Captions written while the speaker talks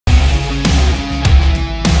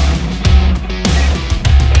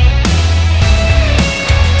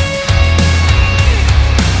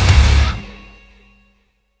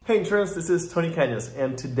Hey insurance, this is Tony Cañas,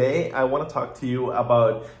 and today I want to talk to you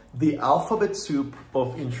about the alphabet soup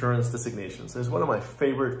of insurance designations. It's one of my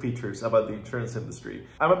favorite features about the insurance industry.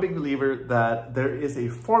 I'm a big believer that there is a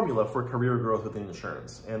formula for career growth within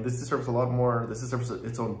insurance, and this deserves a lot more. This deserves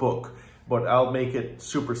its own book, but I'll make it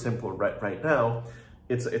super simple right now.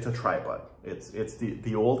 It's a tripod. It's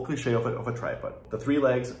the old cliche of a tripod. The three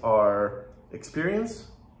legs are experience,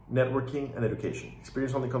 networking, and education.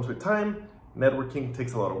 Experience only comes with time. Networking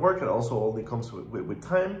takes a lot of work. It also only comes with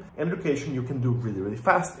time. And education you can do really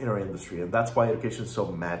fast in our industry. And that's why education is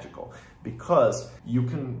so magical, because you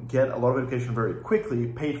can get a lot of education very quickly,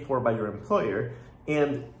 paid for by your employer.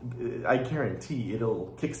 And I guarantee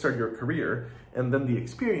it'll kickstart your career, and then the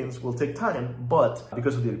experience will take time, but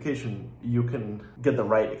because of the education, you can get the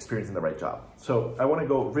right experience in the right job. So I want to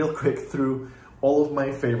go real quick through all of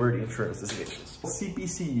my favorite insurance designations.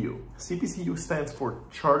 CPCU. CPCU stands for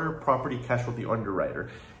Charter Property Casualty Underwriter.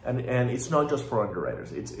 And it's not just for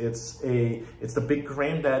underwriters. It's the big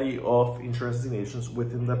granddaddy of insurance designations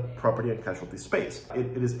within the property and casualty space.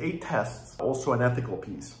 It is 8 tests, also an ethical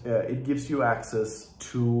piece. It gives you access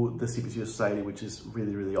to the CPCU Society, which is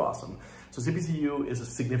really awesome. So CPCU is a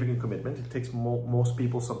significant commitment. It takes most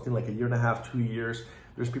people something like 1.5 to 2 years.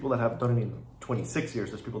 There's people that have done it in 26 years.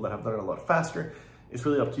 There's people that have done it a lot faster. It's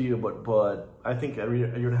really up to you, but I think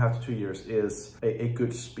 1.5 to 2 years is a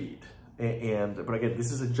good speed. But again,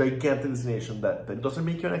 this is a gigantic designation that doesn't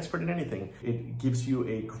make you an expert in anything. It gives you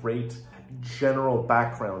a great general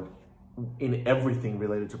background in everything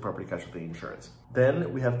related to property casualty insurance.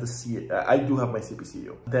 Then we have I do have my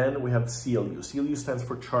CPCU. Then we have the CLU. CLU stands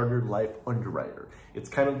for Chartered Life Underwriter. It's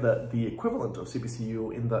kind of the equivalent of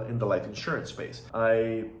CPCU in the life insurance space.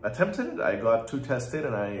 I attempted it, I got 2 tested,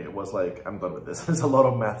 and I was like, I'm done with this. There's a lot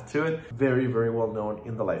of math to it. Very well known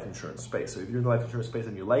in the life insurance space. So if you're in the life insurance space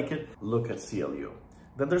and you like it, look at CLU.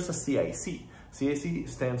 Then there's the CIC. CIC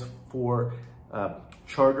stands for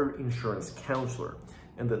Chartered Insurance Counselor.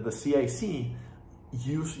 And the CIC,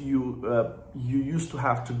 you used to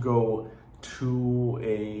have to go to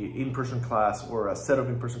a in-person class or a set of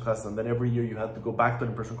in-person classes, and then every year you had to go back to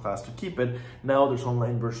an in-person class to keep it. Now there's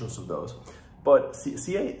online versions of those. But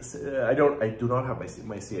I do not have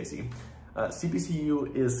my CIC.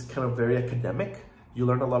 CPCU is kind of very academic. You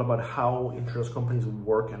learn a lot about how insurance companies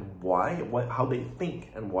work and why, how they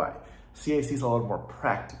think and why. CIC is a lot more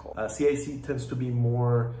practical. CIC tends to be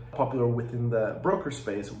more popular within the broker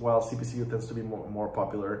space, while CPCU tends to be more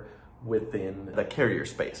popular within the carrier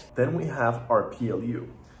space. Then we have our PLU.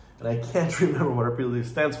 And I can't remember what our PLU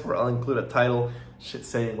stands for. I'll include a title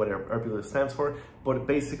saying what our PLU stands for, but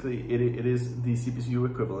basically it is the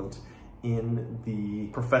CPCU equivalent in the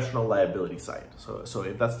professional liability side. So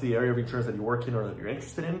if that's the area of insurance that you work in or that you're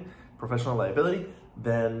interested in, professional liability,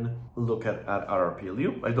 then look at our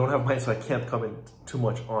PLU. I don't have mine, so I can't comment too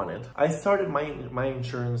much on it. I started my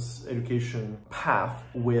insurance education path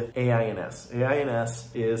with AINS. AINS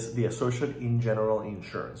is the Associate in General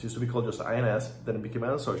Insurance. It used to be called just INS, then it became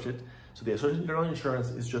an associate. So the Associate in General Insurance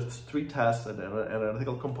is just 3 tests and an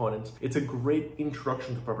ethical component. It's a great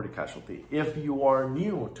introduction to property casualty. If you are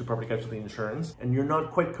new to property casualty insurance and you're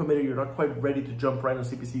not quite committed, you're not quite ready to jump right on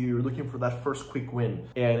CPCU, you're looking for that first quick win,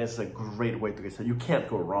 AINS is a great way to get started. You can't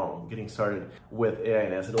go wrong getting started with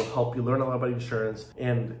AINS. It'll help you learn a lot about insurance,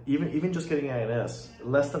 and even just getting AINS,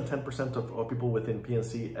 less than 10% of people within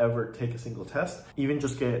PNC ever take a single test. Even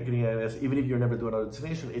just getting AINS, even if you're never doing another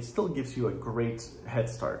destination, it still gives you a great head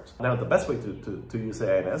start. Now, the best way to use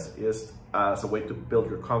AINS is as a way to build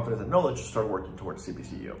your confidence and knowledge to start working towards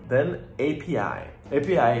CPCU. Then API.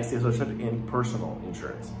 API is the Associate in Personal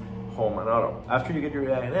Insurance, Home and Auto. After you get your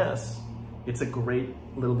AINS, it's a great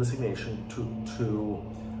little designation to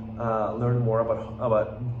learn more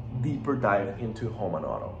about deeper dive into home and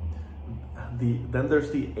auto. Then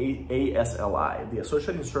there's the ASLI, the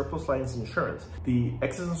Associate in Surplus Lines Insurance. The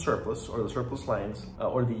excess and surplus, or the surplus lines,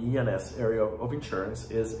 or the ENS area of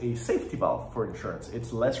insurance is a safety valve for insurance.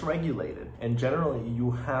 It's less regulated, and generally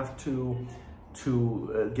you have to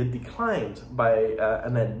get declined by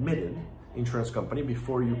an admitted insurance company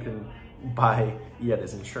before you can buy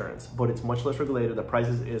ENS insurance, but it's much less regulated. The price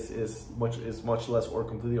is much less or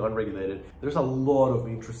completely unregulated. There's a lot of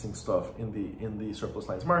interesting stuff in the surplus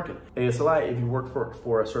lines market. ASLI, if you work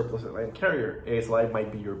for a surplus line carrier, ASLI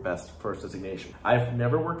might be your best first designation. I've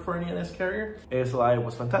never worked for an ENS carrier. ASLI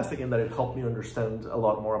was fantastic in that it helped me understand a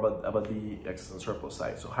lot more about the excess and surplus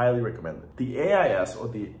side, so highly recommended. The AIS,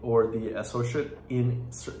 or the Associate in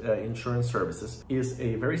Insurance Services, is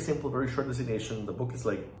a very simple, very short designation. The book is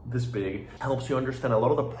like this big. Helps you understand a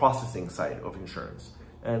lot of the processing side of insurance.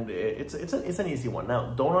 And it's an easy one.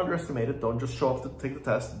 Now, don't underestimate it. Don't just show up to take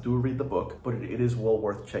the test. Do read the book, but it is well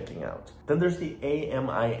worth checking out. Then there's the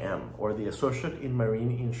AMIM, or the Associate in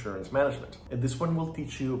Marine Insurance Management. And this one will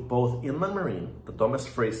teach you both inland marine, the dumbest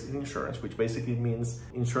phrase in insurance, which basically means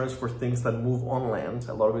insurance for things that move on land.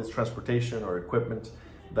 A lot of it is transportation or equipment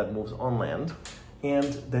that moves on land.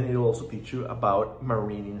 And then it will also teach you about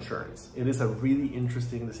marine insurance. It is a really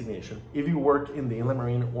interesting designation. If you work in the inland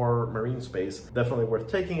marine or marine space, definitely worth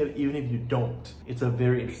taking it. Even if you don't, it's a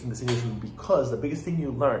very interesting designation, because the biggest thing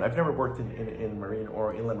you learn, I've never worked in marine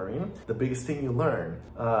or inland marine, the biggest thing you learn,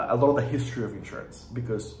 a lot of the history of insurance,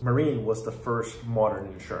 because marine was the first modern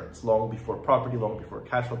insurance. Long before property, long before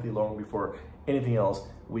casualty, long before anything else,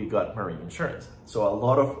 we got marine insurance. So a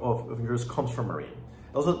lot of insurance comes from marine.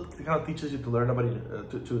 It also kind of teaches you to learn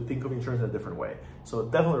about to think of insurance in a different way. So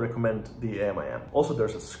definitely recommend the AMIM. Also,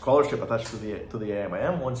 there's a scholarship attached to the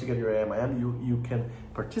AMIM. Once you get your AMIM, you can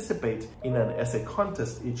participate in an essay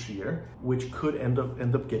contest each year, which could end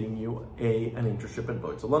up getting you an internship in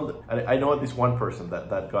Lloyd's of London. And I know at least one person that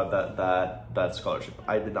got that scholarship.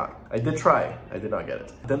 I did not. I did try. I did not get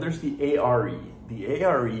it. Then there's the ARE. The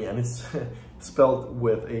ARE, and it's spelled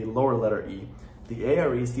with a lower letter E. The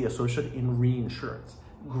ARE is the Associate in Reinsurance.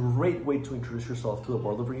 Great way to introduce yourself to the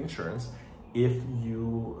world of reinsurance if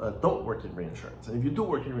you don't work in reinsurance. And if you do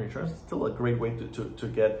work in reinsurance, it's still a great way to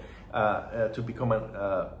get to become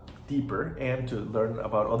deeper and to learn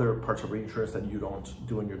about other parts of reinsurance that you don't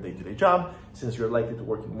do in your day-to-day job, since you're likely to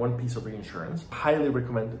work in one piece of reinsurance. Highly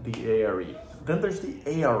recommend the ARE. Then there's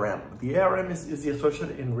the ARM. The ARM is the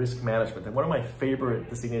Associate in Risk Management, and one of my favorite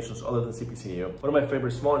designations other than CPCU, one of my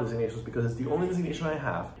favorite small designations, because it's the only designation I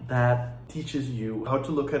have that teaches you how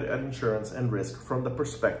to look at insurance and risk from the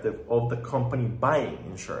perspective of the company buying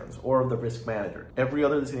insurance or the risk manager. Every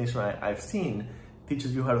other designation I've seen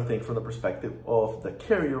teaches you how to think from the perspective of the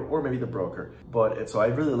carrier or maybe the broker. So I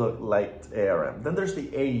really liked ARM. Then there's the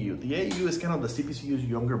AU. The AU is kind of the CPCU's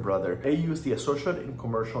younger brother. AU is the Associate in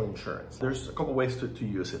Commercial Insurance. There's a couple ways to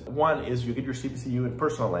use it. One is you get your CPCU in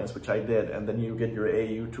personal lines, which I did, and then you get your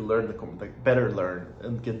AU to learn better learn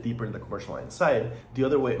and get deeper in the commercial line side. The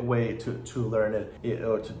other way to learn it,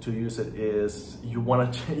 or to use it, is you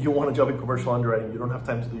want to job in commercial underwriting. You don't have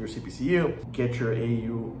time to do your CPCU. Get your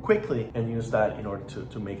AU quickly and use that in order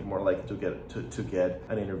to make it more likely to get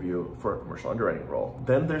an interview for a commercial underwriting role.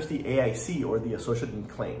 Then there's the AIC, or the Associate in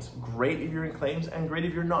Claims. Great if you're in claims, and great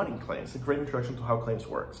if you're not in claims. A great introduction to how claims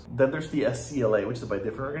works. Then there's the SCLA, which is by a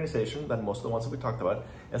different organization than most of the ones that we talked about.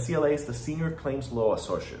 SCLA is the Senior Claims Law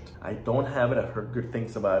Associate. I don't have it. I've heard good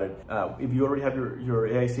things about it. If you already have your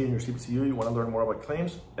AIC and your CPCU, you want to learn more about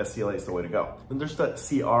claims, SCLA is the way to go. Then there's the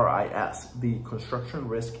CRIS, the Construction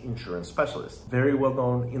Risk Insurance Specialist. Very well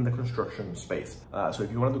known in the construction space. So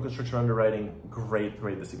if you want to do construction underwriting, great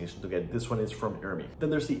designation to get. This one is from AMIM. Then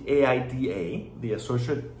there's the AIDA, the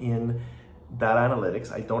Associate in Data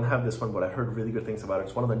Analytics. I don't have this one, but I heard really good things about it.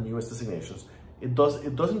 It's one of the newest designations. It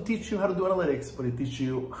doesn't teach you how to do analytics, but it teaches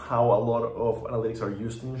you how a lot of analytics are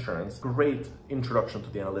used in insurance. Great introduction to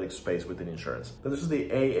the analytics space within insurance. Then this is the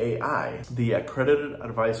AAI, the Accredited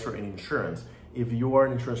Advisor in Insurance. If you are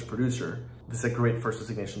an insurance producer, this is a great first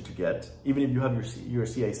designation to get. Even if you have your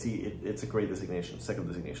CIC, it's a great designation, second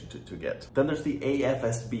designation to get. Then there's the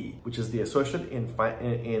AFSB, which is the Associate in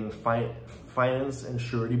Finance and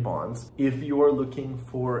Surety Bonds. If you are looking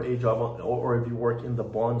for a job, or if you work in the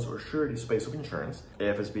bonds or surety space of insurance,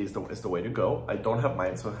 AFSB is the way to go. I don't have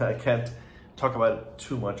mine, so I can't talk about it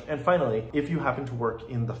too much. And finally, if you happen to work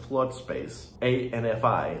in the flood space,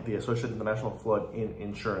 ANFI, the Associate in the National Flood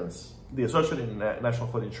Insurance, the Associate in National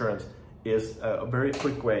Flood Insurance is a very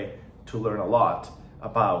quick way to learn a lot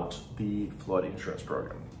about the flood insurance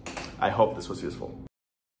program. I hope this was useful.